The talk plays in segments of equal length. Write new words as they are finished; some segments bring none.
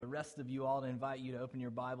rest of you all to invite you to open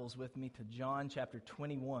your Bibles with me to John chapter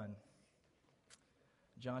 21.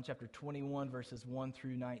 John chapter 21, verses 1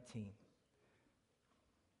 through 19.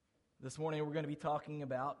 This morning we're going to be talking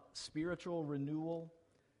about spiritual renewal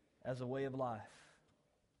as a way of life.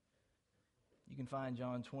 You can find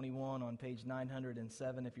John 21 on page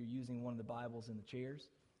 907 if you're using one of the Bibles in the chairs.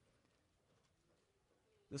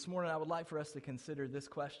 This morning I would like for us to consider this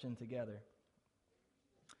question together.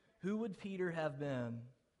 Who would Peter have been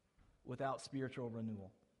without spiritual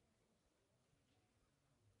renewal?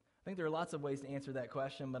 I think there are lots of ways to answer that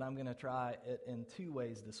question, but I'm going to try it in two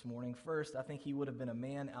ways this morning. First, I think he would have been a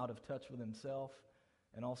man out of touch with himself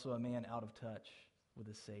and also a man out of touch with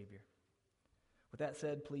his Savior. With that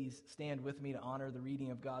said, please stand with me to honor the reading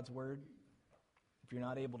of God's Word. If you're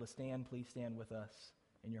not able to stand, please stand with us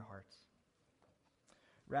in your hearts.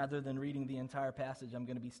 Rather than reading the entire passage, I'm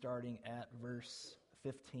going to be starting at verse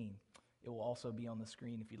 15. It will also be on the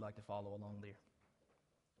screen if you'd like to follow along there.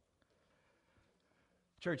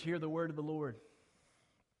 Church, hear the word of the Lord.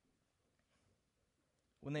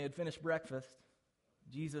 When they had finished breakfast,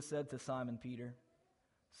 Jesus said to Simon Peter,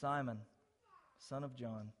 "Simon, son of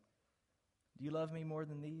John, do you love me more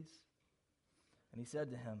than these?" And he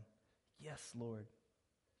said to him, "Yes, Lord,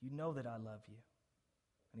 you know that I love you."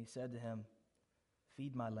 And he said to him,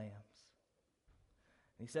 "Feed my lambs."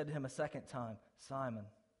 And he said to him a second time, "Simon,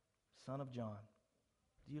 son of John,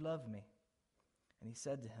 do you love me?" And he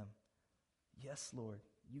said to him, "Yes, Lord,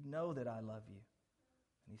 you know that I love you."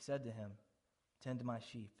 And he said to him, "Tend my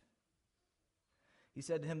sheep." He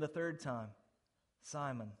said to him the third time,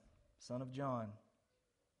 "Simon, son of John,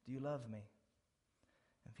 do you love me?"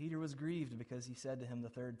 And Peter was grieved because he said to him the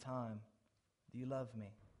third time, "Do you love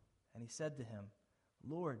me?" And he said to him,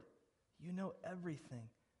 "Lord, you know everything.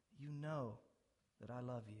 You know that I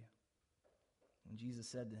love you." And Jesus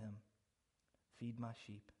said to him, "Feed my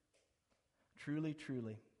sheep. Truly,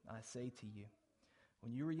 truly, I say to you,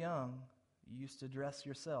 when you were young, you used to dress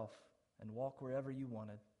yourself and walk wherever you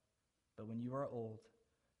wanted. But when you are old,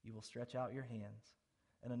 you will stretch out your hands,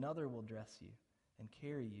 and another will dress you and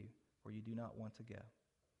carry you where you do not want to go."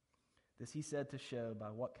 This he said to show by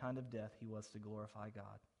what kind of death he was to glorify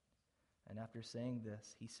God. And after saying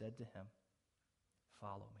this, he said to him,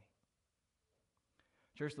 "Follow me."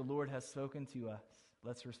 Church, the Lord has spoken to us.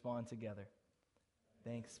 Let's respond together.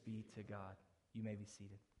 Thanks be to God. You may be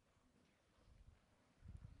seated.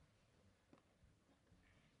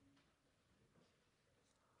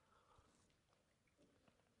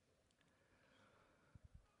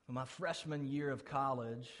 In my freshman year of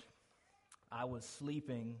college, I was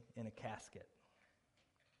sleeping in a casket.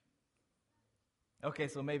 Okay,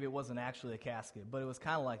 so maybe it wasn't actually a casket, but it was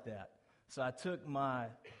kind of like that. So I took my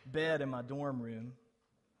bed in my dorm room,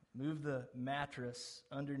 moved the mattress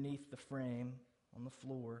underneath the frame on the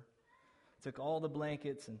floor, took all the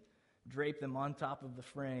blankets and draped them on top of the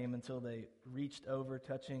frame until they reached over,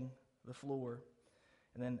 touching the floor.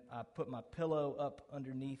 And then I put my pillow up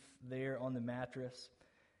underneath there on the mattress,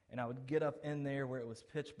 and I would get up in there where it was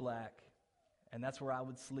pitch black, and that's where I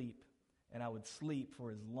would sleep. And I would sleep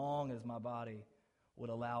for as long as my body would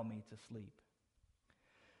allow me to sleep.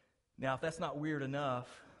 Now, if that's not weird enough,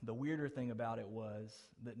 the weirder thing about it was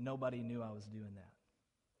that nobody knew I was doing that.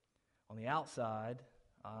 On the outside,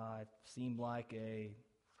 I seemed like a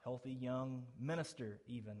healthy young minister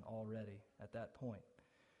even already at that point.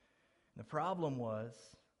 And the problem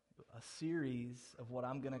was a series of what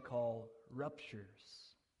I'm going to call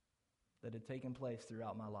ruptures that had taken place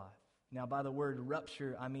throughout my life. Now, by the word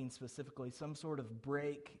rupture, I mean specifically some sort of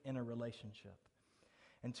break in a relationship.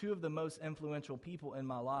 And two of the most influential people in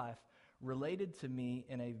my life related to me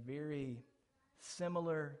in a very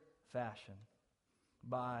similar fashion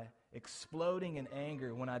by exploding in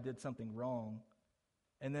anger when I did something wrong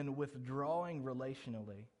and then withdrawing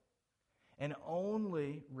relationally and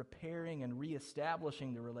only repairing and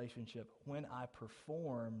reestablishing the relationship when I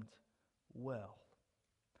performed well.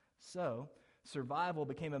 So, survival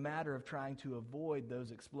became a matter of trying to avoid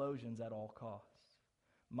those explosions at all costs.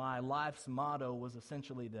 My life's motto was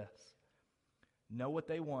essentially this: know what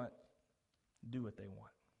they want, do what they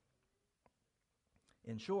want.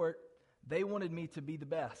 In short, they wanted me to be the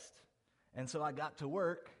best, and so I got to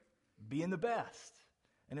work being the best.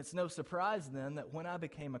 And it's no surprise then that when I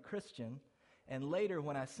became a Christian, and later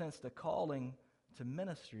when I sensed a calling to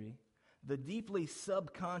ministry, the deeply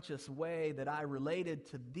subconscious way that I related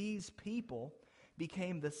to these people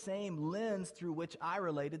became the same lens through which I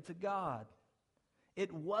related to God.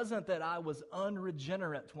 It wasn't that I was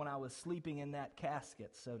unregenerate when I was sleeping in that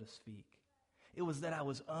casket, so to speak. It was that I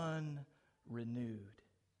was unrenewed.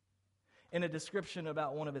 In a description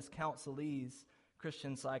about one of his counselees,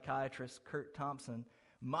 Christian psychiatrist Kurt Thompson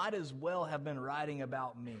might as well have been writing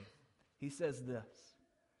about me. He says this: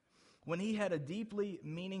 when he had a deeply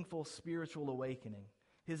meaningful spiritual awakening,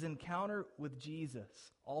 his encounter with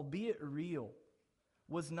Jesus, albeit real,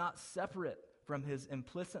 was not separate from his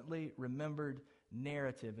implicitly remembered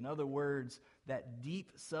narrative. In other words, that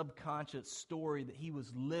deep subconscious story that he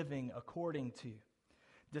was living according to.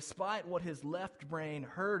 Despite what his left brain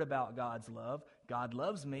heard about God's love, God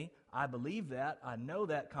loves me, I believe that, I know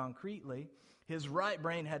that concretely, his right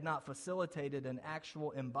brain had not facilitated an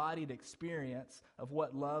actual embodied experience of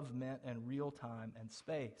what love meant in real time and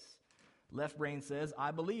space. Left brain says,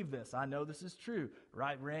 I believe this, I know this is true.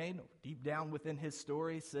 Right brain, deep down within his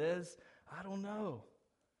story, says, I don't know.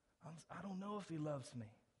 I don't know if he loves me.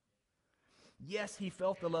 Yes, he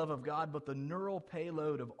felt the love of God, but the neural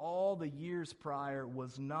payload of all the years prior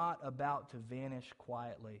was not about to vanish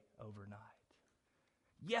quietly overnight.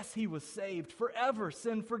 Yes, he was saved forever,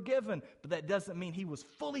 sin forgiven, but that doesn't mean he was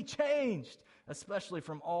fully changed, especially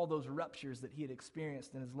from all those ruptures that he had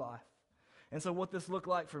experienced in his life. And so what this looked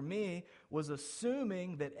like for me was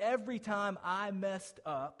assuming that every time I messed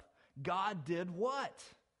up, God did what?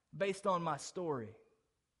 Based on my story.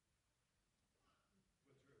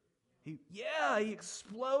 He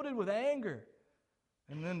exploded with anger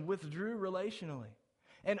and then withdrew relationally.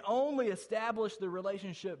 And only established the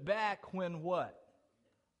relationship back when what?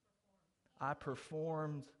 I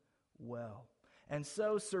performed well. And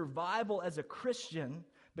so survival as a Christian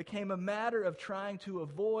became a matter of trying to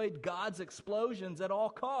avoid God's explosions at all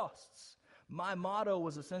costs. My motto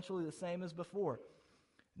was essentially the same as before.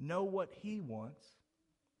 Know what he wants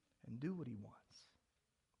and do what he wants.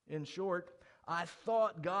 In short, I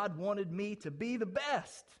thought God wanted me to be the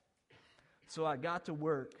best. So I got to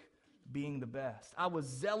work being the best. I was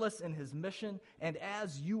zealous in his mission, and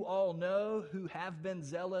as you all know who have been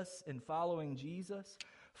zealous in following Jesus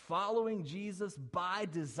by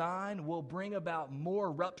design will bring about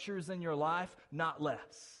more ruptures in your life, not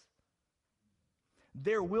less.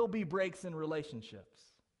 There will be breaks in relationships.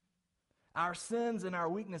 Our sins and our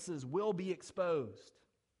weaknesses will be exposed.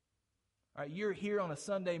 All right, you're here on a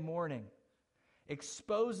Sunday morning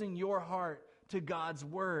exposing your heart to God's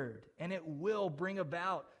word, and it will bring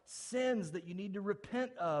about sins that you need to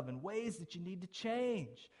repent of and ways that you need to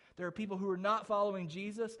change. There are people who are not following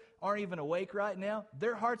Jesus, aren't even awake right now.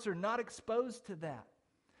 Their hearts are not exposed to that.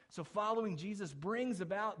 So following Jesus brings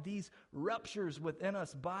about these ruptures within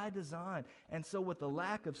us by design. And so with the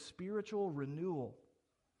lack of spiritual renewal,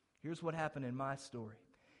 here's what happened in my story.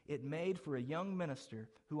 It made for a young minister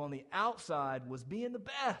who on the outside was being the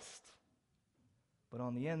best, but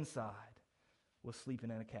on the inside was sleeping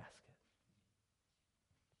in a casket.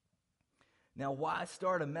 Now, why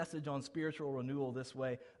start a message on spiritual renewal this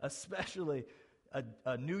way, especially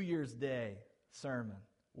a New Year's Day sermon?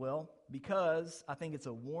 Well, because I think it's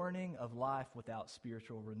a warning of life without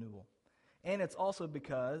spiritual renewal. And it's also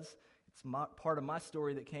because it's part of my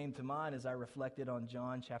story that came to mind as I reflected on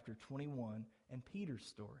John chapter 21 and Peter's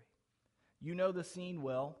story. You know the scene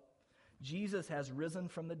well. Jesus has risen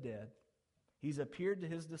from the dead. He's appeared to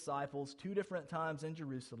his disciples 2 different times in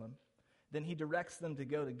Jerusalem. Then he directs them to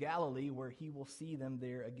go to Galilee where he will see them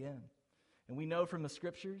there again. And we know from the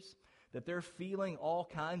scriptures that they're feeling all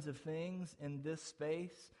kinds of things in this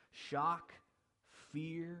space. Shock,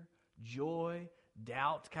 fear, joy,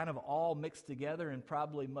 doubt, kind of all mixed together and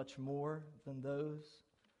probably much more than those.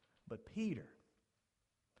 But Peter,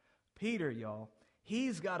 y'all,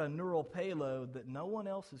 he's got a neural payload that no one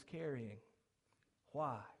else is carrying.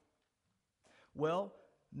 Why? Well,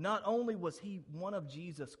 not only was he one of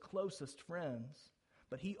Jesus' closest friends,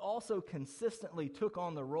 but he also consistently took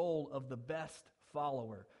on the role of the best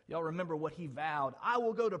follower. Y'all remember what he vowed? I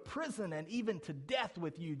will go to prison and even to death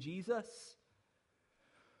with you, Jesus.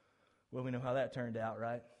 Well, we know how that turned out,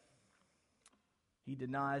 right? He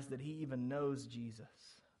denies that he even knows Jesus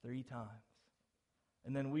 3 times.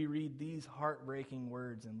 And then we read these heartbreaking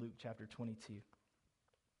words in Luke chapter 22.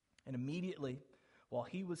 And immediately, while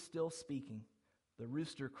he was still speaking, the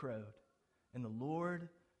rooster crowed, and the Lord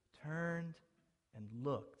turned and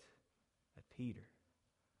looked at Peter.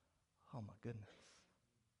 Oh my goodness.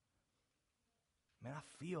 Man,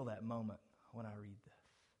 I feel that moment when I read this.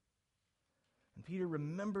 And Peter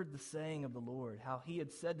remembered the saying of the Lord, how he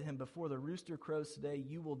had said to him, before the rooster crows today,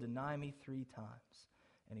 you will deny me 3 times.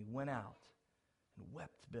 And he went out and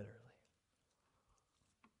wept bitterly.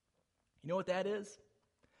 You know what that is?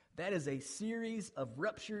 That is a series of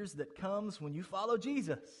ruptures that comes when you follow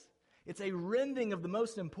Jesus. It's a rending of the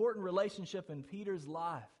most important relationship in Peter's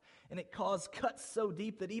life. And it caused cuts so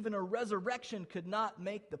deep that even a resurrection could not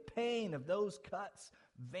make the pain of those cuts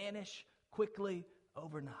vanish quickly,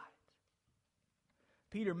 overnight.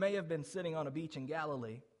 Peter may have been sitting on a beach in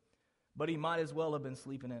Galilee, but he might as well have been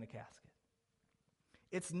sleeping in a casket.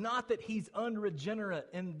 It's not that he's unregenerate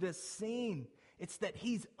in this scene. It's that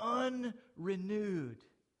he's unrenewed.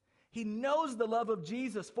 He knows the love of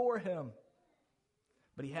Jesus for him,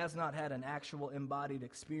 but he has not had an actual embodied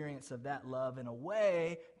experience of that love in a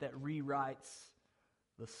way that rewrites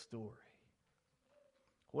the story.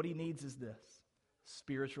 What he needs is this: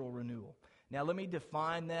 spiritual renewal. Now, let me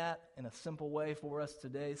define that in a simple way for us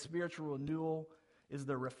today. Spiritual renewal is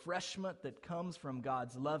the refreshment that comes from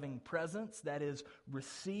God's loving presence, that is,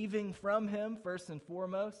 receiving from him first and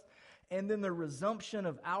foremost, and then the resumption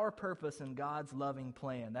of our purpose in God's loving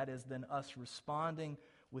plan, that is then us responding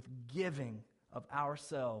with giving of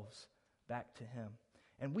ourselves back to him.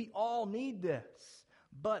 And we all need this,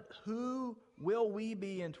 but who will we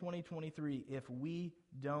be in 2023 if we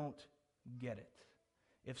don't get it?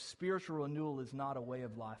 If spiritual renewal is not a way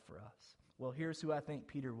of life for us? Well, here's who I think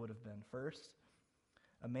Peter would have been. First,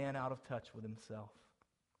 a man out of touch with himself.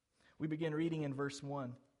 We begin reading in verse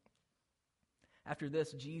 1. After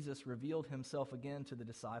this, Jesus revealed himself again to the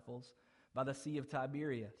disciples by the Sea of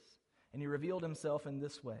Tiberias. And he revealed himself in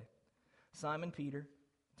this way: Simon Peter,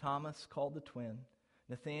 Thomas called the twin,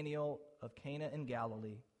 Nathanael of Cana in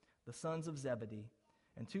Galilee, the sons of Zebedee,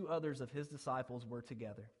 and 2 others of his disciples were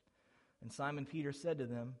together. And Simon Peter said to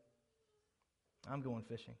them, I'm going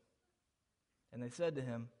fishing. And they said to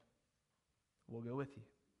him, we'll go with you.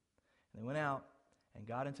 And they went out and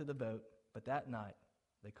got into the boat, but that night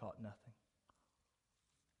they caught nothing.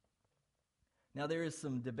 Now there is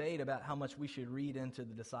some debate about how much we should read into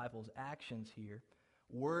the disciples' actions here.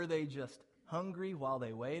 Were they just hungry while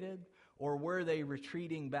they waited, or were they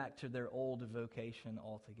retreating back to their old vocation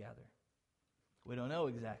altogether? We don't know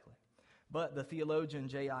exactly. But the theologian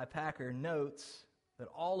J.I. Packer notes that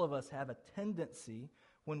all of us have a tendency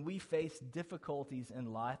when we face difficulties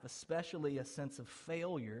in life, especially a sense of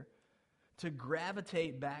failure, to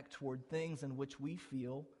gravitate back toward things in which we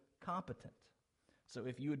feel competent. So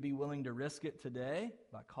if you would be willing to risk it today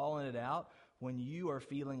by calling it out when you are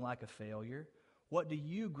feeling like a failure, what do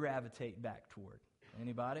you gravitate back toward?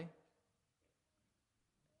 Anybody?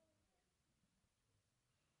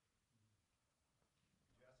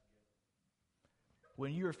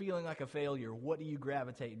 When you're feeling like a failure, what do you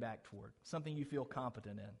gravitate back toward? Something you feel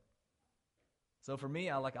competent in. So for me,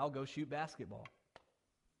 I'll go shoot basketball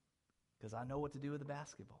because I know what to do with the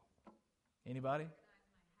basketball. Anybody?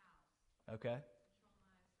 Okay.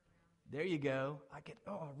 There you go.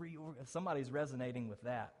 Somebody's resonating with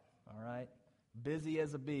that. All right. Busy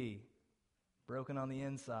as a bee, broken on the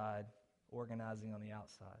inside, organizing on the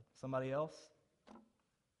outside. Somebody else?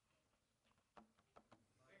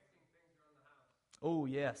 Oh,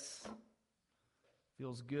 yes.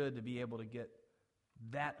 Feels good to be able to get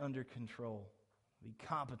that under control. Be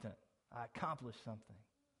competent. I accomplished something.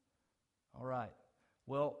 All right.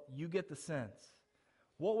 Well, you get the sense.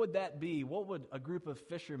 What would that be? What would a group of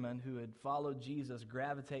fishermen who had followed Jesus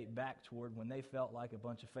gravitate back toward when they felt like a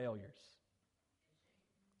bunch of failures?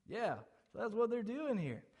 Yeah, so that's what they're doing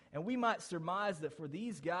here. And we might surmise that for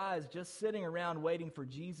these guys, just sitting around waiting for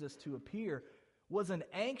Jesus to appear was an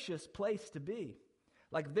anxious place to be.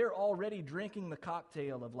 Like they're already drinking the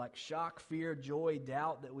cocktail of like shock, fear, joy,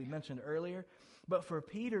 doubt that we mentioned earlier. But for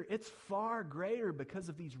Peter, it's far greater because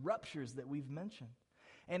of these ruptures that we've mentioned.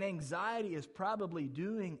 And anxiety is probably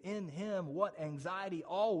doing in him what anxiety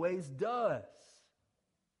always does.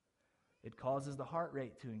 It causes the heart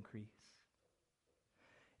rate to increase.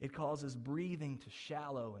 It causes breathing to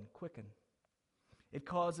shallow and quicken. It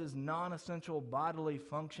causes non-essential bodily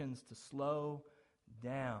functions to slow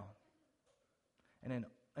down.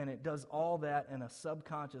 And it does all that in a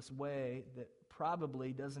subconscious way that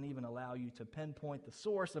probably doesn't even allow you to pinpoint the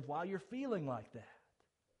source of why you're feeling like that.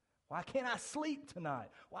 Why can't I sleep tonight?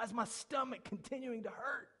 Why is my stomach continuing to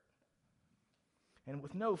hurt? And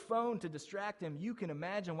with no phone to distract him, you can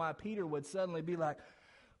imagine why Peter would suddenly be like,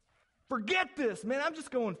 forget this, man, I'm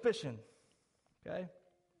just going fishing. Okay?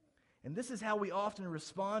 And this is how we often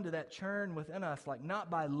respond to that churn within us, like not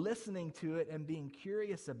by listening to it and being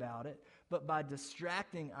curious about it, but by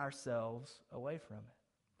distracting ourselves away from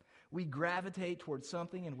it. We gravitate towards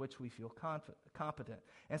something in which we feel competent.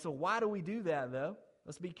 And so why do we do that, though?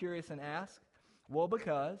 Let's be curious and ask. Well,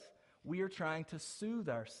 because we are trying to soothe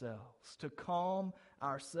ourselves, to calm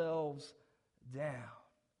ourselves down.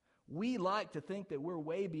 We like to think that we're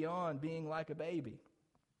way beyond being like a baby.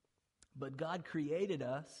 But God created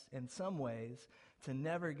us in some ways to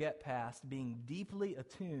never get past being deeply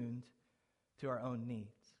attuned to our own needs.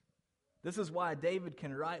 This is why David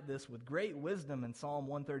can write this with great wisdom in Psalm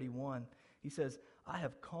 131. He says, I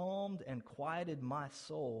have calmed and quieted my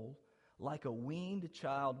soul like a weaned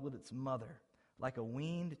child with its mother. Like a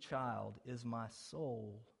weaned child is my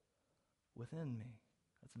soul within me.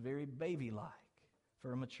 That's very baby-like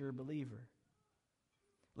for a mature believer.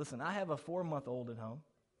 Listen, I have a 4-month-old at home,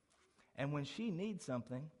 and when she needs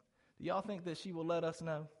something, do y'all think that she will let us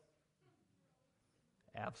know?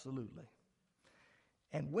 Absolutely.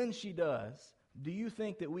 And when she does, do you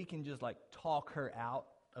think that we can just talk her out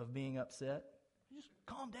of being upset? Just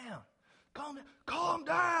calm down. Calm down. Calm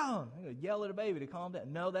down. I'm going to yell at a baby to calm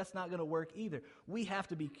down. No, that's not going to work either. We have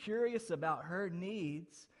to be curious about her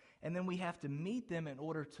needs, and then we have to meet them in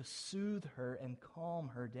order to soothe her and calm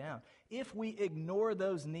her down. If we ignore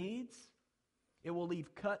those needs, it will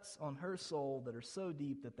leave cuts on her soul that are so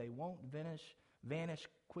deep that they won't vanish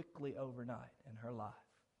quickly overnight in her life.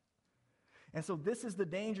 And so this is the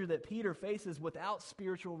danger that Peter faces without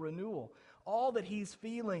spiritual renewal. All that he's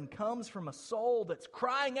feeling comes from a soul that's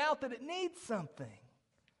crying out that it needs something.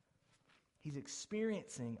 He's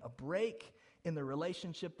experiencing a break in the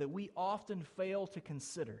relationship that we often fail to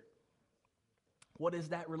consider. What is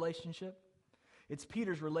that relationship? It's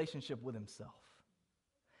Peter's relationship with himself.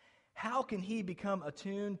 How can he become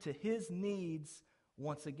attuned to his needs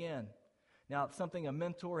once again? Now, it's something a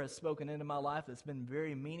mentor has spoken into my life that's been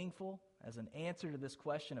very meaningful as an answer to this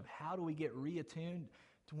question of how do we get reattuned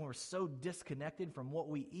to when we're so disconnected from what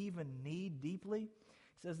we even need deeply.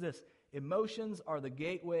 He says this, emotions are the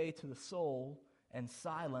gateway to the soul, and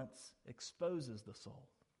silence exposes the soul.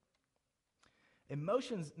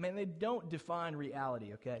 Emotions, man, they don't define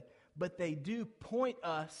reality, okay? But they do point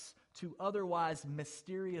us to otherwise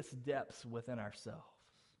mysterious depths within ourselves.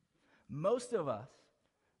 Most of us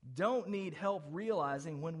don't need help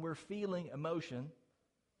realizing when we're feeling emotion.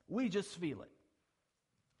 We just feel it.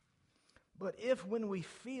 But if when we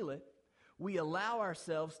feel it, we allow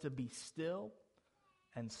ourselves to be still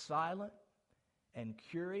and silent and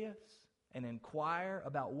curious and inquire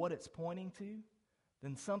about what it's pointing to,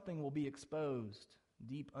 then something will be exposed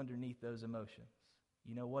deep underneath those emotions.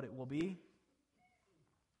 You know what it will be?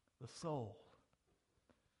 The soul.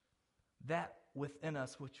 That within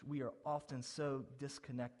us which we are often so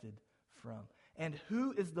disconnected from. And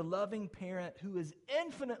who is the loving parent who is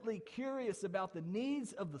infinitely curious about the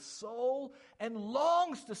needs of the soul and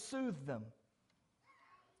longs to soothe them?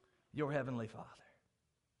 Your Heavenly Father.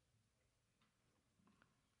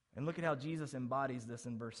 And look at how Jesus embodies this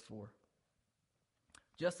in verse 4.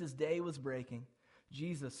 Just as day was breaking,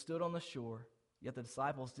 Jesus stood on the shore, yet the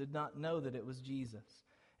disciples did not know that it was Jesus.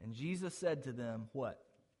 And Jesus said to them, what?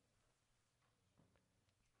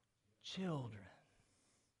 Children,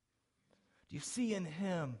 do you see in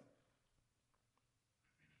him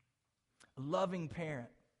a loving parent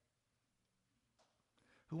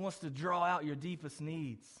who wants to draw out your deepest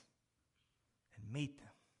needs and meet them?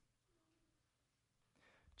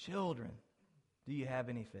 Children, do you have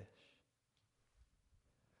any fish?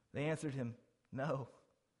 They answered him, no.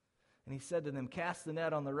 And he said to them, cast the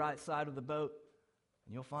net on the right side of the boat,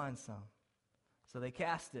 and you'll find some. So they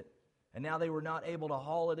cast it, and now they were not able to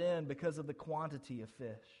haul it in because of the quantity of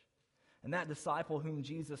fish. And that disciple whom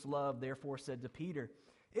Jesus loved therefore said to Peter,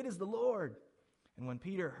 it is the Lord. And when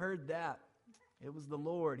Peter heard that it was the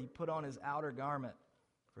Lord, he put on his outer garment,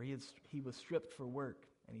 for he was stripped for work,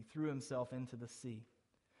 and he threw himself into the sea.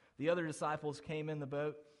 The other disciples came in the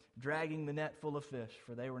boat, dragging the net full of fish,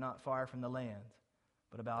 for they were not far from the land,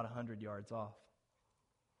 but about 100 yards off.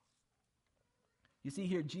 You see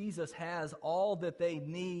here, Jesus has all that they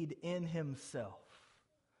need in himself.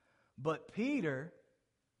 But Peter,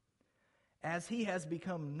 as he has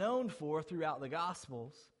become known for throughout the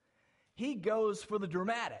Gospels, he goes for the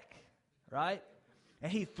dramatic, right?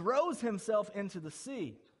 And he throws himself into the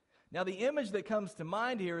sea. Now, the image that comes to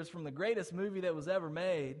mind here is from the greatest movie that was ever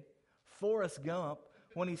made, Forrest Gump,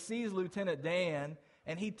 when he sees Lieutenant Dan,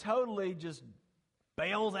 and he totally just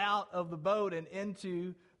bails out of the boat and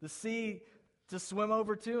into the sea to swim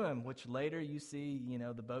over to him, which later you see,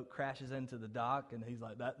 the boat crashes into the dock, and he's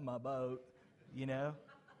like, that's my boat,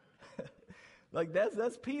 Like,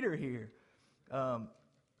 that's Peter here. But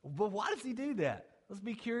why does he do that? Let's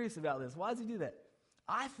be curious about this. Why does he do that?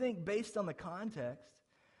 I think based on the context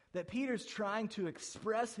that Peter's trying to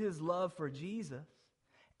express his love for Jesus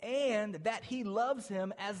and that he loves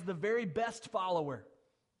him as the very best follower.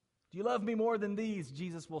 Do you love me more than these?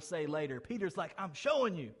 Jesus will say later. Peter's like, I'm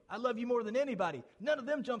showing you. I love you more than anybody. None of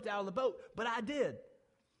them jumped out of the boat, but I did.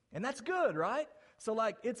 And that's good, right? So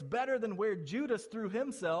it's better than where Judas threw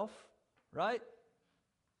himself, right?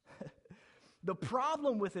 The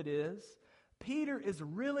problem with it is Peter is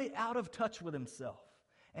really out of touch with himself.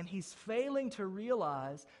 And he's failing to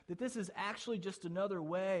realize that this is actually just another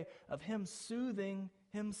way of him soothing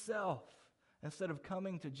himself instead of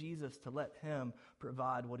coming to Jesus to let him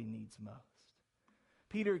provide what he needs most.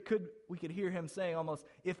 We could hear him saying almost,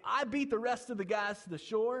 if I beat the rest of the guys to the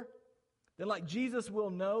shore, then like Jesus will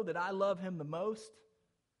know that I love him the most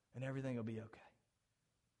and everything will be okay.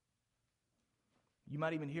 You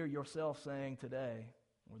might even hear yourself saying today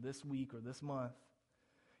or this week or this month,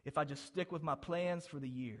 if I just stick with my plans for the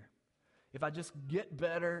year, if I just get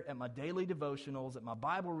better at my daily devotionals, at my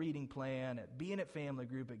Bible reading plan, at being at family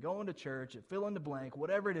group, at going to church, at fill in the blank,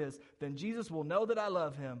 whatever it is, then Jesus will know that I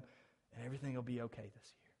love him and everything will be okay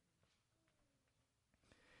this year.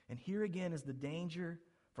 And here again is the danger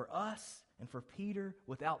for us and for Peter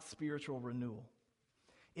without spiritual renewal.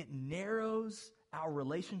 It narrows our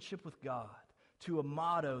relationship with God to a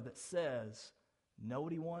motto that says, know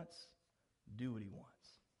what he wants, do what he wants.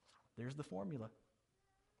 There's the formula.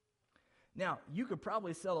 Now, you could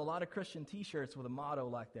probably sell a lot of Christian t-shirts with a motto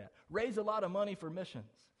like that. Raise a lot of money for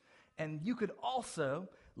missions. And you could also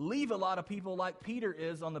leave a lot of people like Peter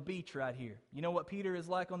is on the beach right here. You know what Peter is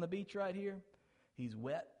like on the beach right here? He's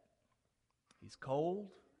wet. He's cold.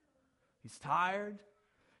 He's tired.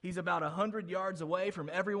 He's about 100 yards away from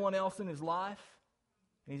everyone else in his life.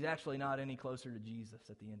 And he's actually not any closer to Jesus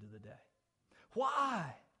at the end of the day. Why?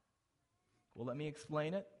 Well, let me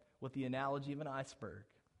explain it with the analogy of an iceberg.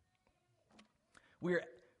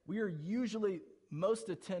 We are usually most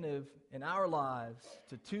attentive in our lives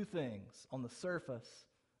to two things on the surface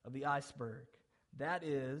of the iceberg. That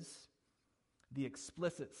is the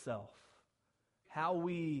explicit self, how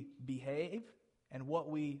we behave and what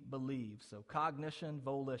we believe. So cognition,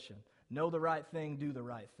 volition, know the right thing, do the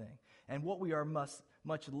right thing. And what we are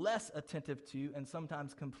much less attentive to and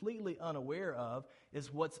sometimes completely unaware of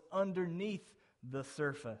is what's underneath the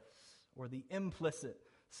surface or the implicit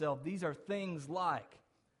self. These are things like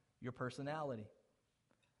your personality,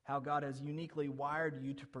 how God has uniquely wired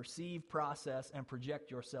you to perceive, process, and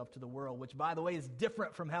project yourself to the world, which, by the way, is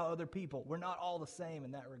different from how other people. We're not all the same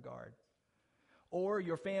in that regard. Or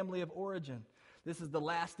your family of origin. This is the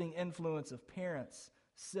lasting influence of parents,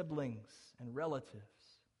 siblings, and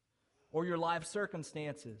relatives. Or your life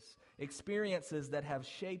circumstances, experiences that have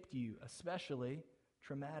shaped you, especially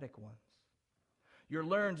traumatic ones. Your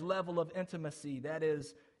learned level of intimacy, that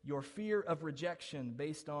is, your fear of rejection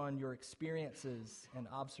based on your experiences and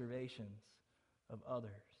observations of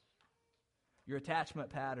others. Your attachment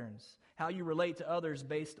patterns, how you relate to others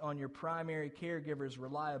based on your primary caregiver's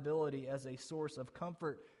reliability as a source of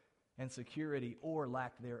comfort and security or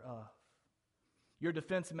lack thereof. Your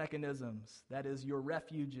defense mechanisms, that is, your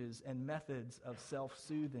refuges and methods of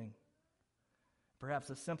self-soothing.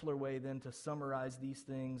 Perhaps a simpler way then to summarize these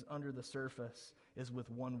things under the surface is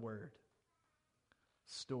with one word: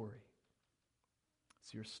 story.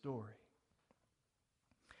 It's your story.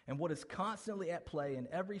 And what is constantly at play in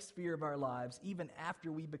every sphere of our lives, even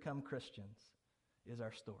after we become Christians, is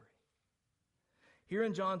our story. Here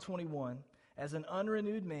in John 21, as an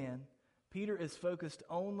unrenewed man, Peter is focused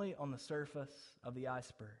only on the surface of the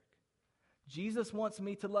iceberg. Jesus wants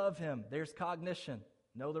me to love him. There's cognition.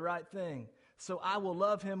 Know the right thing. So I will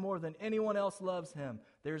love him more than anyone else loves him.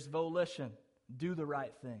 There's volition. Do the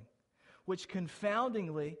right thing. Which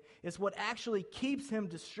confoundingly is what actually keeps him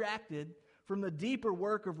distracted from the deeper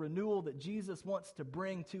work of renewal that Jesus wants to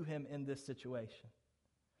bring to him in this situation.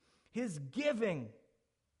 His giving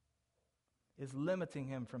is limiting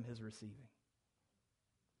him from his receiving.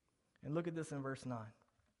 And look at this in verse 9.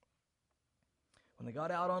 When they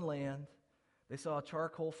got out on land, they saw a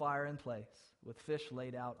charcoal fire in place with fish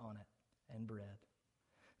laid out on it and bread.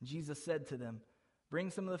 Jesus said to them, "Bring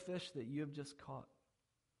some of the fish that you have just caught."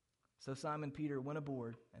 So Simon Peter went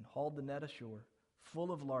aboard and hauled the net ashore,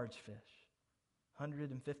 full of large fish,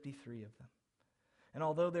 153 of them. And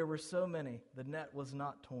although there were so many, the net was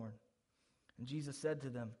not torn. And Jesus said to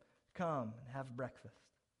them, "Come and have breakfast."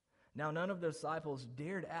 Now none of the disciples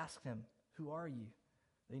dared ask him, "Who are you?"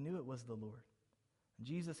 They knew it was the Lord. And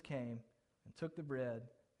Jesus came and took the bread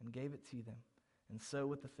and gave it to them, and so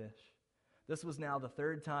with the fish. This was now the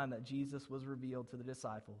third time that Jesus was revealed to the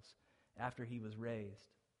disciples after he was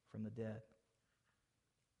raised from the dead.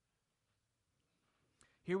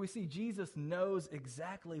 Here we see Jesus knows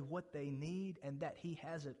exactly what they need and that he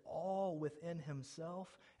has it all within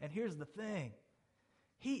himself. And here's the thing.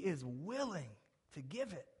 He is willing to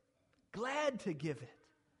give it, glad to give it.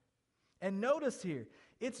 And notice here,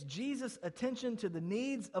 it's Jesus' attention to the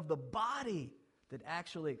needs of the body that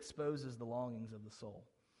actually exposes the longings of the soul.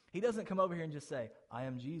 He doesn't come over here and just say, I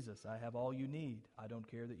am Jesus. I have all you need. I don't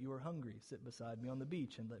care that you are hungry. Sit beside me on the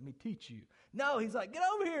beach and let me teach you. No, he's like, get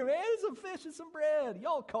over here, man. There's some fish and some bread.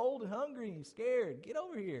 Y'all cold and hungry and scared. Get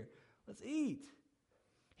over here. Let's eat.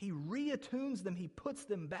 He reattunes them. He puts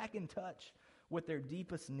them back in touch with their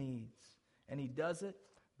deepest needs. And he does it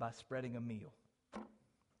by spreading a meal.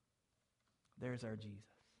 There's our Jesus.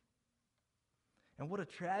 And what a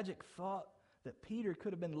tragic thought that Peter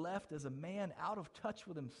could have been left as a man out of touch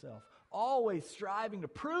with himself, always striving to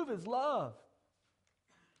prove his love.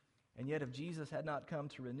 And yet if Jesus had not come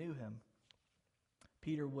to renew him,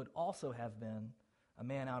 Peter would also have been a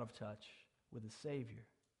man out of touch with his Savior.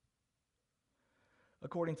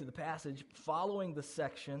 According to the passage, following the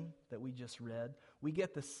section that we just read, we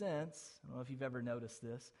get the sense, I don't know if you've ever noticed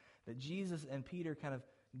this, that Jesus and Peter kind of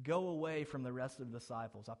go away from the rest of the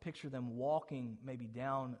disciples. I picture them walking maybe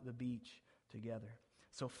down the beach together.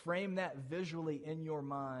 So frame that visually in your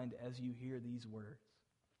mind as you hear these words.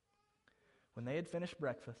 When they had finished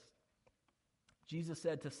breakfast, Jesus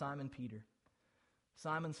said to Simon Peter,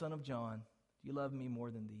 Simon, son of John, do you love me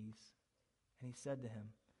more than these? And he said to him,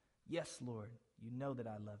 Yes, Lord, you know that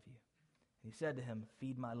I love you. And he said to him,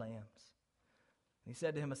 Feed my lambs. And he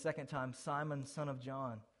said to him a second time, Simon, son of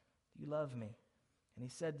John, do you love me? And he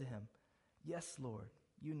said to him, Yes, Lord,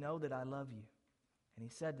 you know that I love you. And he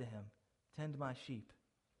said to him, Tend my sheep.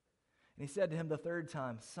 And he said to him the third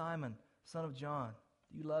time, Simon, son of John,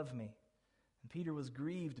 do you love me? And Peter was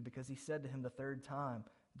grieved because he said to him the third time,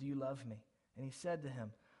 Do you love me? And he said to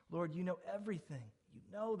him, Lord, you know everything. You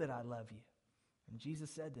know that I love you. And Jesus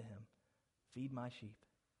said to him, Feed my sheep.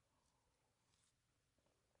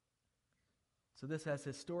 So this has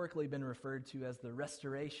historically been referred to as the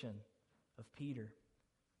restoration of Peter.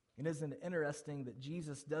 And isn't it interesting that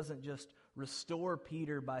Jesus doesn't just restore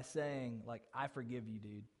Peter by saying, like, I forgive you,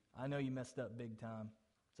 dude. I know you messed up big time.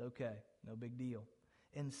 It's okay. No big deal.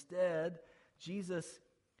 Instead, Jesus,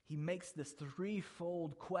 he makes this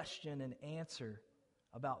threefold question and answer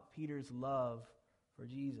about Peter's love for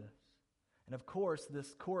Jesus. And of course,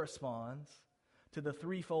 this corresponds to the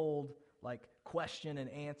threefold, question and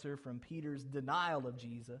answer from Peter's denial of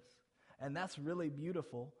Jesus. And that's really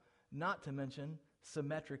beautiful, not to mention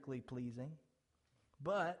symmetrically pleasing.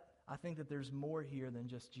 But I think that there's more here than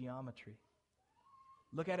just geometry.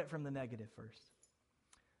 Look at it from the negative first.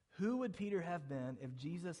 Who would Peter have been if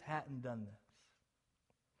Jesus hadn't done this?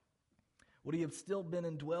 Would he have still been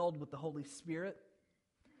indwelled with the Holy Spirit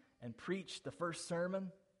and preached the first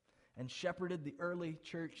sermon and shepherded the early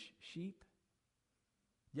church sheep?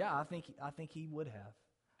 Yeah, I think he would have.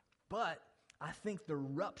 But I think the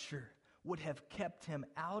rupture would have kept him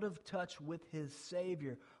out of touch with his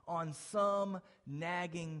Savior on some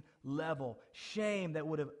nagging level. Shame that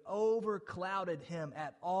would have overclouded him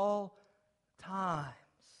at all times.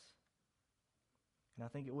 And I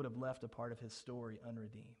think it would have left a part of his story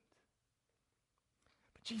unredeemed.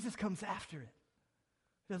 But Jesus comes after it.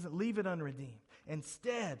 He doesn't leave it unredeemed.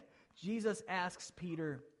 Instead, Jesus asks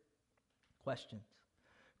Peter questions.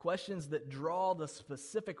 Questions that draw the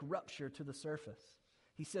specific rupture to the surface.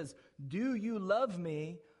 He says, do you love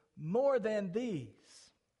me more than these?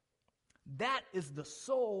 That is the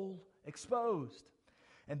soul exposed.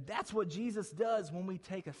 And that's what Jesus does when we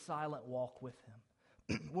take a silent walk with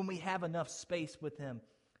him. When we have enough space with him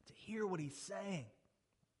to hear what he's saying.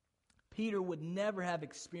 Peter would never have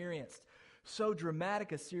experienced so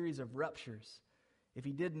dramatic a series of ruptures if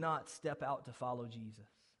he did not step out to follow Jesus.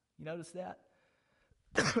 You notice that?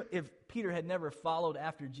 If Peter had never followed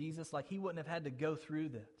after Jesus, he wouldn't have had to go through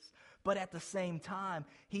this. But at the same time,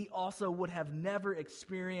 he also would have never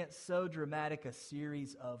experienced so dramatic a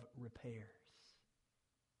series of repairs.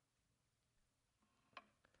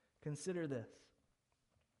 Consider this.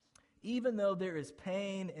 Even though there is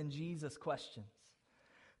pain in Jesus' questions,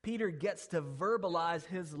 Peter gets to verbalize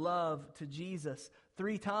his love to Jesus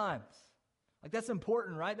 3 times. That's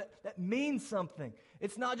important, right? That means something.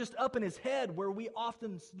 It's not just up in his head where we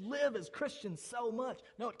often live as Christians so much.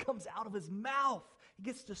 No, it comes out of his mouth. He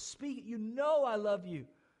gets to speak it. You know I love you,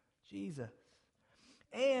 Jesus.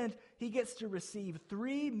 And he gets to receive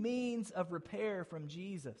 3 means of repair from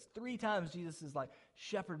Jesus. 3 times Jesus is like,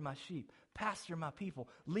 shepherd my sheep, pastor my people,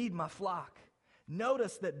 lead my flock.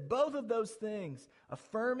 Notice that both of those things,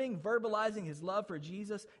 affirming, verbalizing his love for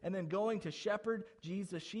Jesus, and then going to shepherd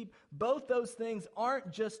Jesus' sheep, both those things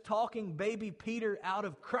aren't just talking baby Peter out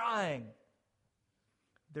of crying.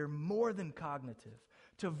 They're more than cognitive.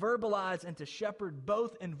 To verbalize and to shepherd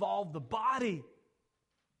both involve the body.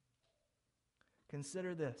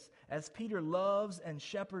 Consider this. As Peter loves and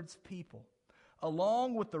shepherds people,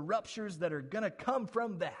 along with the ruptures that are going to come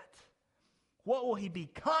from that, What will he be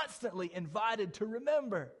constantly invited to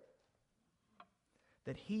remember?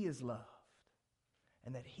 That he is loved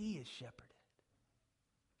and that he is shepherded.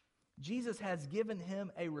 Jesus has given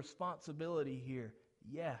him a responsibility here,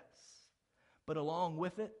 yes, but along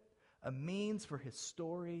with it, a means for his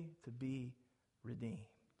story to be redeemed.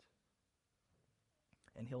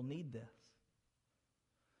 And he'll need this.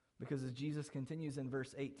 Because as Jesus continues in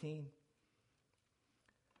verse 18,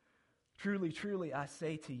 truly, truly, I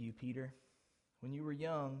say to you, Peter, when you were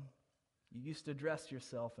young, you used to dress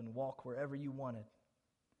yourself and walk wherever you wanted.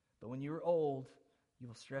 But when you are old, you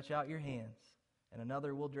will stretch out your hands, and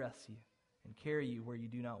another will dress you and carry you where you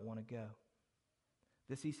do not want to go.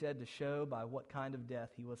 This he said to show by what kind of death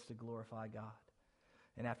he was to glorify God.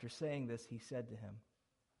 And after saying this, he said to him,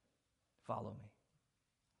 follow me.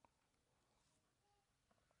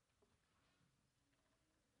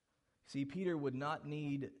 See, Peter would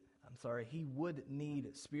need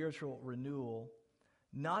spiritual renewal,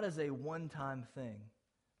 not as a one-time thing,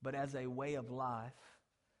 but as a way of life,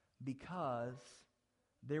 because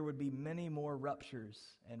there would be many more ruptures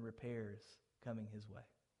and repairs coming his way.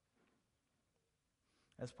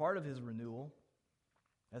 As part of his renewal,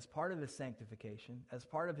 as part of his sanctification, as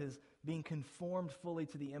part of his being conformed fully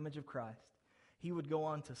to the image of Christ, he would go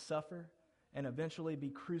on to suffer and eventually be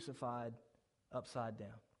crucified upside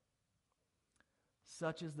down.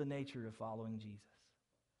 Such is the nature of following Jesus.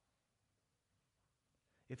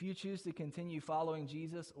 If you choose to continue following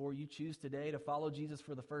Jesus, or you choose today to follow Jesus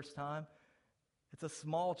for the first time, it's a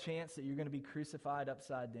small chance that you're going to be crucified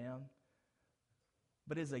upside down,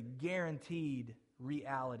 but it's a guaranteed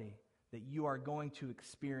reality that you are going to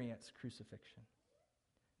experience crucifixion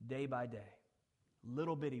day by day.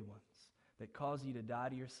 Little bitty ones that cause you to die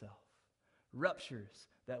to yourself. Ruptures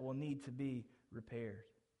that will need to be repaired.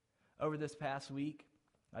 Over this past week,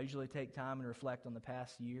 I usually take time and reflect on the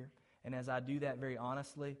past year. And as I do that very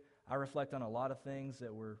honestly, I reflect on a lot of things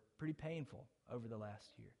that were pretty painful over the last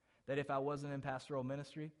year. That if I wasn't in pastoral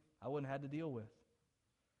ministry, I wouldn't have had to deal with.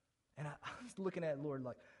 And I was looking at Lord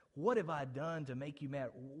like, what have I done to make you mad?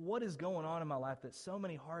 What is going on in my life that so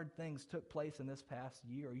many hard things took place in this past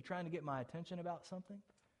year? Are you trying to get my attention about something?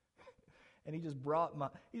 And he just brought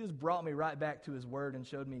me right back to his word and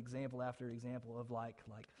showed me example after example of like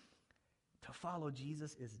to follow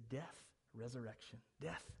Jesus is death, resurrection,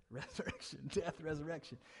 death, resurrection, death,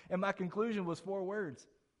 resurrection. And my conclusion was 4 words.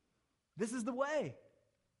 This is the way.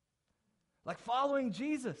 Like following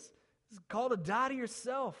Jesus is called to die to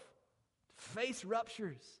yourself, to face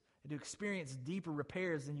ruptures, and to experience deeper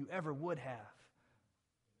repairs than you ever would have.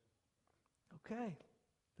 Okay,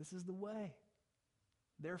 this is the way.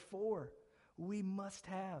 Therefore, we must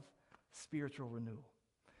have spiritual renewal.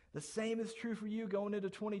 The same is true for you going into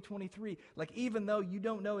 2023. Like even though you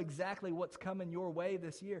don't know exactly what's coming your way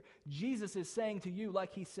this year, Jesus is saying to you,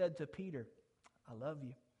 like he said to Peter, I love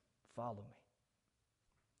you, follow me.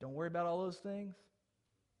 Don't worry about all those things.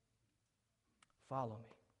 Follow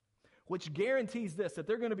me. Which guarantees this, that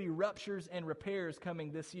there are going to be ruptures and repairs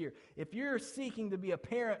coming this year. If you're seeking to be a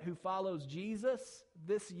parent who follows Jesus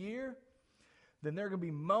this year, then there are going to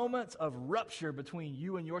be moments of rupture between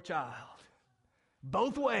you and your child.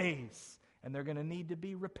 Both ways. And they're going to need to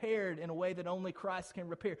be repaired in a way that only Christ can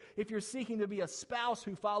repair. If you're seeking to be a spouse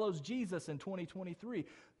who follows Jesus in 2023,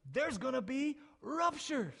 there's going to be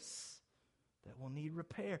ruptures that will need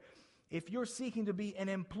repair. If you're seeking to be an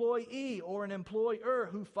employee or an employer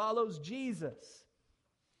who follows Jesus,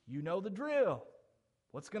 you know the drill.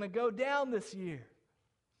 What's going to go down this year?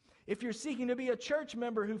 If you're seeking to be a church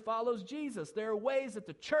member who follows Jesus, there are ways that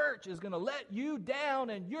the church is going to let you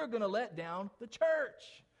down and you're going to let down the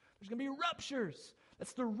church. There's going to be ruptures.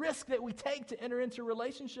 That's the risk that we take to enter into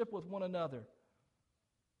relationship with one another.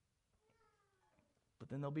 But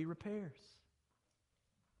then there'll be repairs.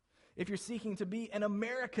 If you're seeking to be an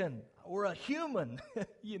American or a human,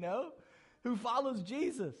 who follows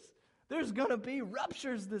Jesus, there's going to be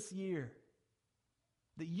ruptures this year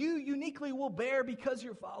that you uniquely will bear because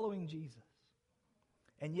you're following Jesus.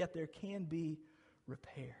 And yet there can be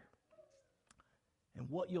repair. And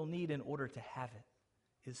what you'll need in order to have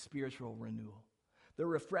it is spiritual renewal. The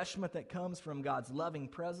refreshment that comes from God's loving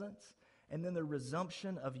presence, and then the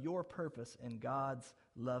resumption of your purpose in God's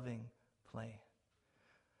loving plan.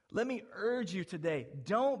 Let me urge you today,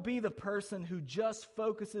 don't be the person who just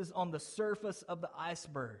focuses on the surface of the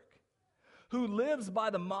iceberg, who lives by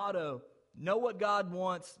the motto, know what God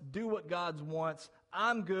wants, do what God wants.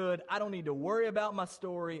 I'm good. I don't need to worry about my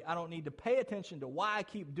story. I don't need to pay attention to why I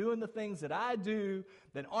keep doing the things that I do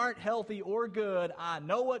that aren't healthy or good. I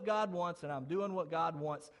know what God wants, and I'm doing what God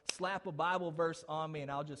wants. Slap a Bible verse on me, and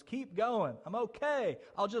I'll just keep going. I'm okay.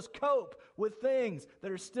 I'll just cope with things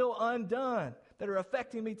that are still undone, that are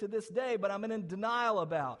affecting me to this day, but I'm in denial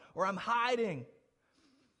about, or I'm hiding.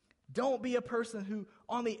 Don't be a person who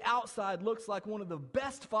on the outside looks like one of the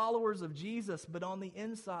best followers of Jesus, but on the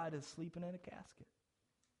inside is sleeping in a casket.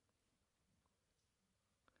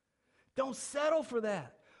 Don't settle for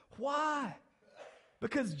that. Why?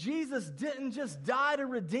 Because Jesus didn't just die to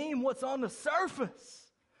redeem what's on the surface.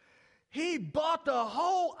 He bought the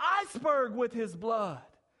whole iceberg with his blood.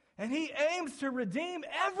 And he aims to redeem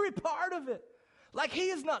every part of it. Like he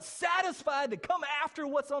is not satisfied to come after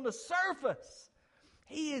what's on the surface.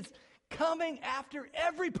 He is coming after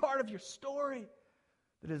every part of your story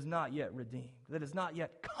that is not yet redeemed, that is not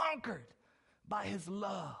yet conquered by his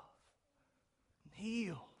love,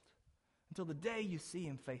 healed until the day you see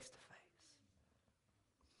him face to face.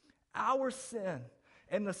 Our sin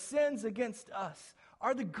and the sins against us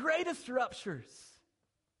are the greatest ruptures.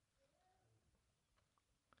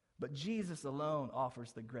 But Jesus alone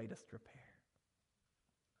offers the greatest repair.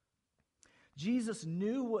 Jesus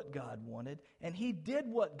knew what God wanted, and he did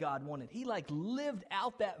what God wanted. He lived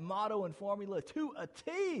out that motto and formula to a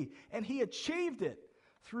T, and he achieved it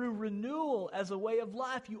through renewal as a way of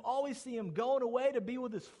life. You always see him going away to be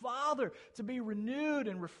with his Father, to be renewed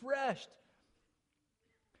and refreshed.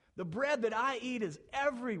 The bread that I eat is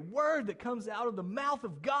every word that comes out of the mouth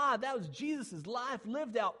of God. That was Jesus' life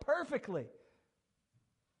lived out perfectly.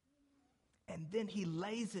 And then he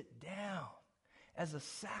lays it down as a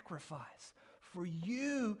sacrifice for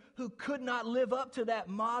you who could not live up to that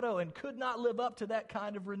motto and could not live up to that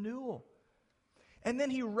kind of renewal. And then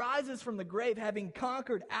he rises from the grave, having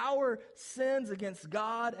conquered our sins against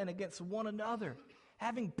God and against one another,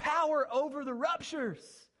 having power over the ruptures.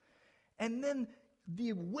 And then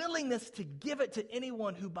the willingness to give it to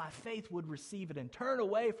anyone who by faith would receive it and turn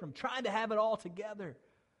away from trying to have it all together,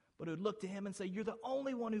 but would look to him and say, you're the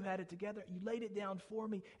only one who had it together. You laid it down for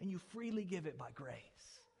me, and you freely give it by grace.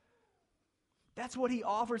 That's what he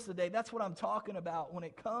offers today. That's what I'm talking about when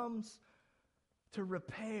it comes to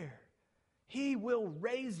repair. He will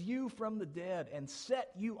raise you from the dead and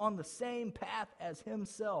set you on the same path as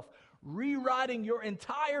himself, rewriting your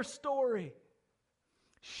entire story.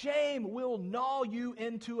 Shame will gnaw you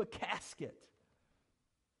into a casket,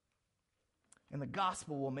 and the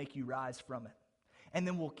gospel will make you rise from it, and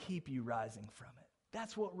then will keep you rising from it.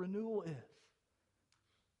 That's what renewal is.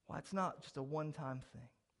 Why, it's not just a one-time thing.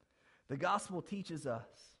 The gospel teaches us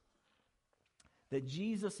that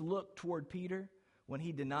Jesus looked toward Peter when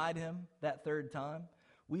he denied him that third time.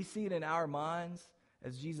 We see it in our minds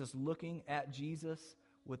as Jesus looking at Jesus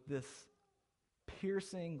with this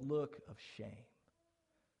piercing look of shame.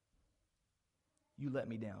 You let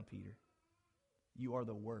me down, Peter. You are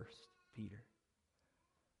the worst, Peter.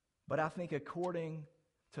 But I think according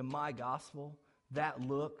to my gospel, that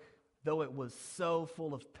look, though it was so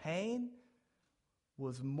full of pain,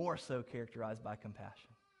 was more so characterized by compassion.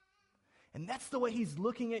 And that's the way he's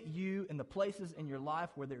looking at you in the places in your life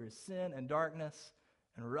where there is sin and darkness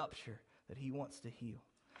and rupture that he wants to heal.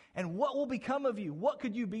 And what will become of you? What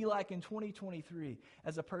could you be like in 2023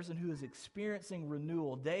 as a person who is experiencing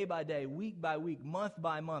renewal day by day, week by week, month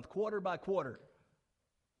by month, quarter by quarter?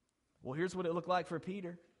 Well, here's what it looked like for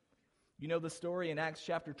Peter. You know the story in Acts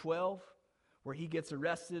chapter 12 where he gets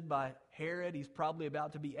arrested by Herod. He's probably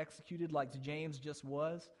about to be executed like James just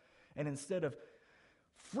was. And instead of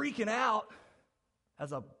freaking out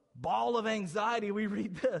as a ball of anxiety, we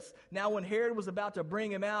read this. Now when Herod was about to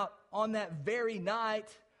bring him out on that very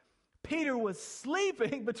night, Peter was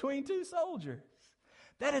sleeping between two soldiers.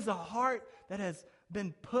 That is a heart that has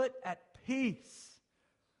been put at peace.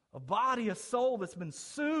 A body, a soul that's been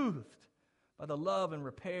soothed by the love and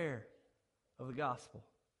repair of the gospel.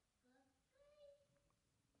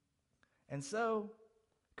 And so,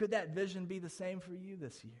 could that vision be the same for you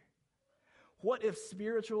this year? What if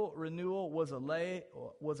spiritual renewal was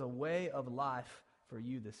a way of life for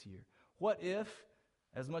you this year? What if,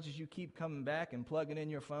 as much as you keep coming back and plugging in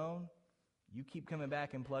your phone, you keep coming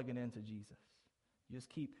back and plugging into Jesus?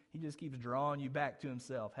 He just keeps drawing you back to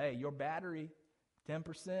himself. Hey, your battery,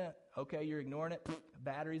 10%. Okay, you're ignoring it.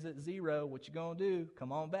 Battery's at 0. What you gonna do?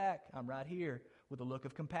 Come on back. I'm right here with a look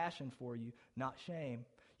of compassion for you, not shame.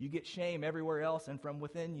 You get shame everywhere else and from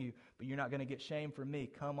within you, but you're not going to get shame from me.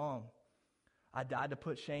 Come on. I died to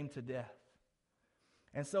put shame to death.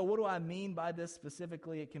 And so what do I mean by this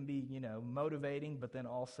specifically? It can be, motivating, but then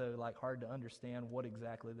also like hard to understand what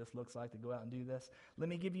exactly this looks like to go out and do this. Let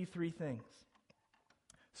me give you 3 things.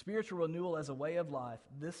 Spiritual renewal as a way of life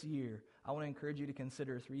this year, I want to encourage you to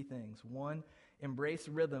consider 3 things. 1, embrace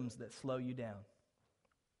rhythms that slow you down.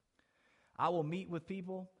 I will meet with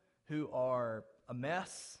people who are a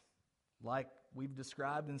mess, like we've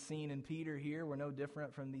described and seen in Peter here. We're no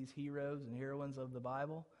different from these heroes and heroines of the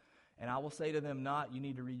Bible. And I will say to them, not, you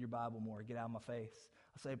need to read your Bible more, get out of my face.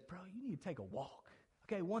 I'll say, bro, you need to take a walk.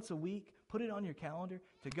 Okay, once a week, put it on your calendar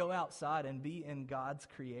to go outside and be in God's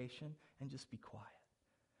creation and just be quiet.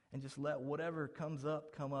 And just let whatever comes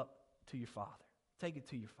up, come up to your Father. Take it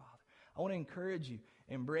to your Father. I want to encourage you,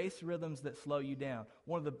 embrace rhythms that slow you down.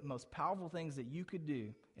 One of the most powerful things that you could do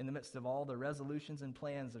in the midst of all the resolutions and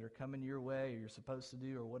plans that are coming your way or you're supposed to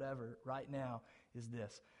do or whatever right now is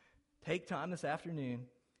this. Take time this afternoon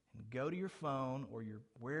and go to your phone or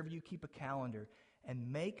wherever you keep a calendar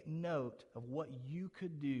and make note of what you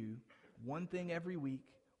could do, one thing every week,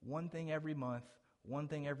 one thing every month, one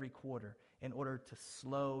thing every quarter, in order to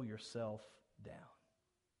slow yourself down.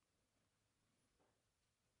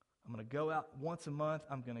 I'm going to go out once a month.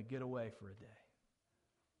 I'm going to get away for a day.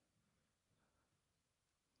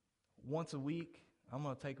 Once a week, I'm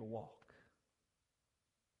going to take a walk.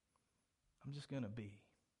 I'm just going to be.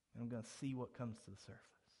 And I'm going to see what comes to the surface.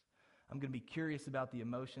 I'm going to be curious about the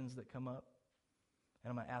emotions that come up. And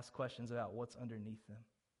I'm going to ask questions about what's underneath them.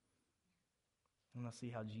 I'm going to see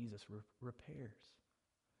how Jesus repairs.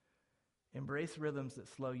 Embrace rhythms that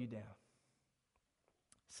slow you down.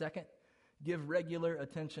 Second, give regular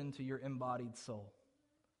attention to your embodied soul.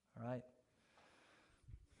 All right?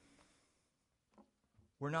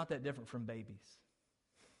 We're not that different from babies.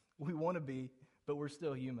 We want to be, but we're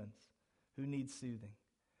still humans who need soothing.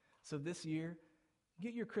 So this year,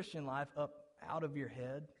 get your Christian life up out of your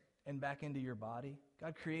head and back into your body.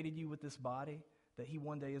 God created you with this body that He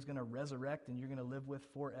one day is going to resurrect and you're going to live with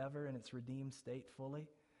forever in its redeemed state fully.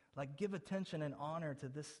 Like, give attention and honor to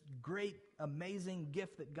this great, amazing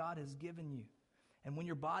gift that God has given you. And when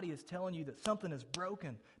your body is telling you that something is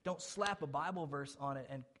broken, don't slap a Bible verse on it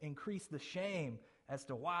and increase the shame as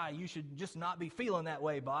to why you should just not be feeling that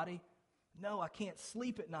way, body. No, I can't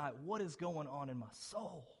sleep at night. What is going on in my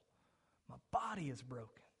soul? My body is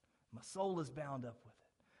broken. My soul is bound up with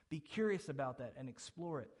it. Be curious about that and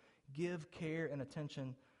explore it. Give care and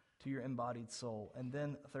attention to your embodied soul. And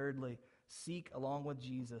then thirdly, seek along with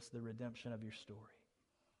Jesus the redemption of your story.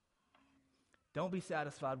 Don't be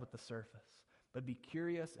satisfied with the surface, but be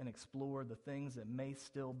curious and explore the things that may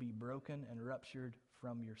still be broken and ruptured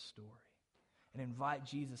from your story. And invite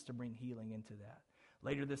Jesus to bring healing into that.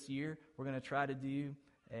 Later this year, we're going to try to do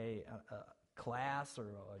a class or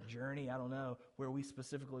a journey, I don't know, where we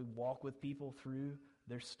specifically walk with people through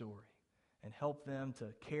their story and help them to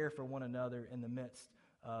care for one another in the midst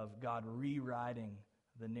of God rewriting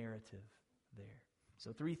the narrative there.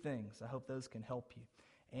 So 3 things. I hope those can help you.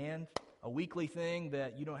 And a weekly thing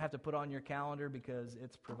that you don't have to put on your calendar because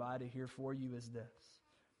it's provided here for you is this.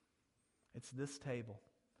 It's this table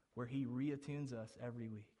where He reattunes us every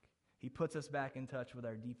week. He puts us back in touch with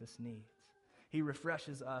our deepest needs. He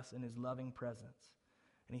refreshes us in His loving presence.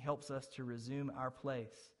 And He helps us to resume our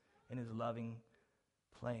place in His loving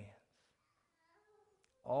plans.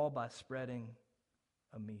 All by spreading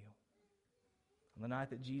a meal. On the night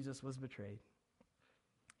that Jesus was betrayed,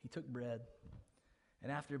 He took bread,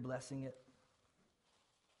 and after blessing it,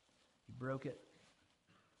 He broke it.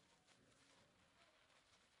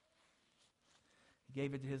 He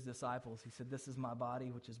gave it to His disciples. He said, "This is my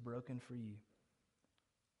body, which is broken for you.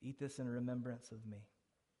 Eat this in remembrance of me."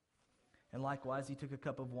 And likewise, He took a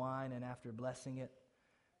cup of wine, and after blessing it,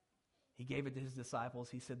 He gave it to His disciples.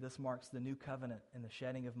 He said, "This marks the new covenant in the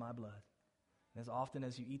shedding of my blood. And as often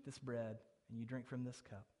as you eat this bread and you drink from this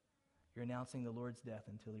cup, you're announcing the Lord's death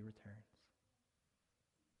until He returns."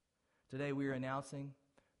 Today we are announcing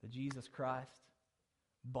that Jesus Christ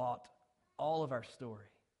bought all of our story,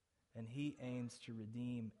 and He aims to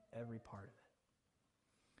redeem every part of it.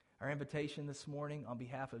 Our invitation this morning on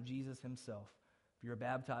behalf of Jesus Himself, if you're a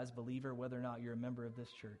baptized believer, whether or not you're a member of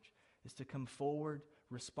this church, is to come forward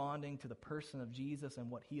responding to the person of Jesus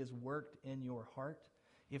and what He has worked in your heart.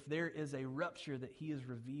 If there is a rupture that He has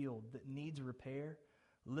revealed that needs repair,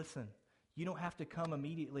 listen, you don't have to come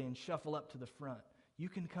immediately and shuffle up to the front. You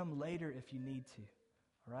can come later if you need to,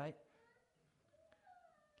 all right?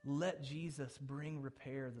 Let Jesus bring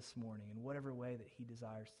repair this morning in whatever way that He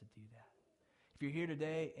desires to do that. If you're here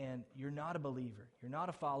today and you're not a believer, you're not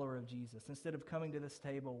a follower of Jesus, instead of coming to this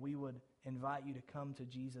table, we would invite you to come to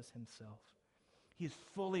Jesus Himself. He is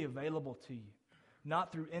fully available to you.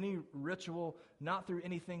 not through any ritual, not through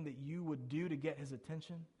anything that you would do to get his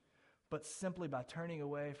attention, but simply by turning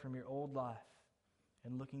away from your old life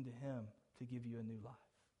and looking to him to give you a new life.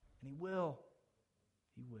 And he will.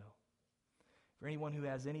 He will. For anyone who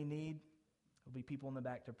has any need, there'll be people in the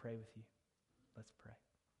back to pray with you. Let's pray.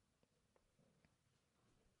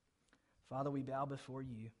 Father, we bow before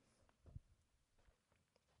you.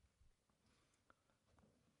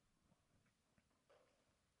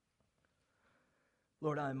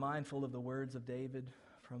 Lord, I am mindful of the words of David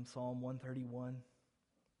from Psalm 131.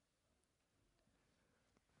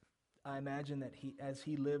 I imagine that as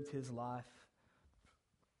he lived his life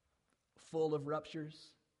full of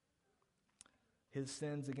ruptures, his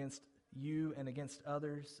sins against you and against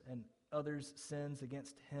others, and others' sins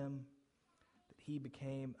against him, that he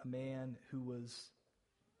became a man who was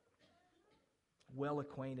well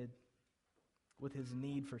acquainted with his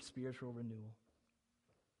need for spiritual renewal.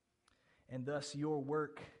 And thus your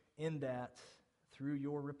work in that, through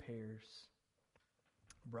your repairs,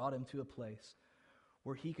 brought him to a place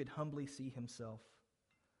where he could humbly see himself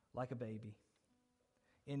like a baby,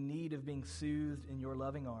 in need of being soothed in your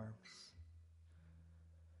loving arms.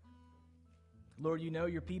 Lord, you know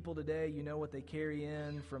your people today. You know what they carry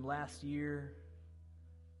in from last year,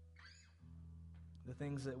 the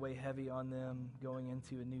things that weigh heavy on them going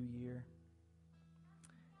into a new year,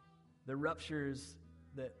 the ruptures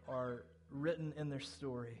that are written in their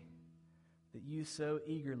story that you so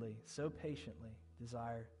eagerly, so patiently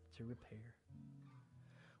desire to repair.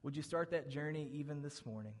 Would you start that journey even this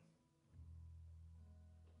morning?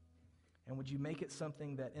 And would you make it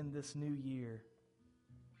something that in this new year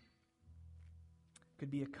could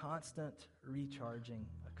be a constant recharging,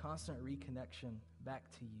 a constant reconnection back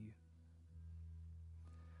to you?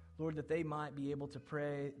 Lord, that they might be able to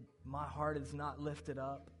pray, my heart is not lifted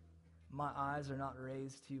up, my eyes are not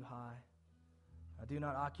raised too high. I do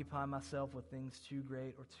not occupy myself with things too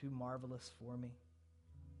great or too marvelous for me.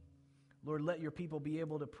 Lord, let your people be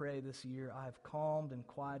able to pray this year, I have calmed and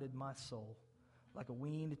quieted my soul like a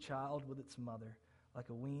weaned child with its mother. Like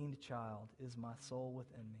a weaned child is my soul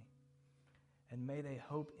within me. And may they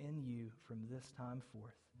hope in you from this time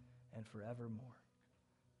forth and forevermore.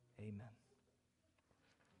 Amen.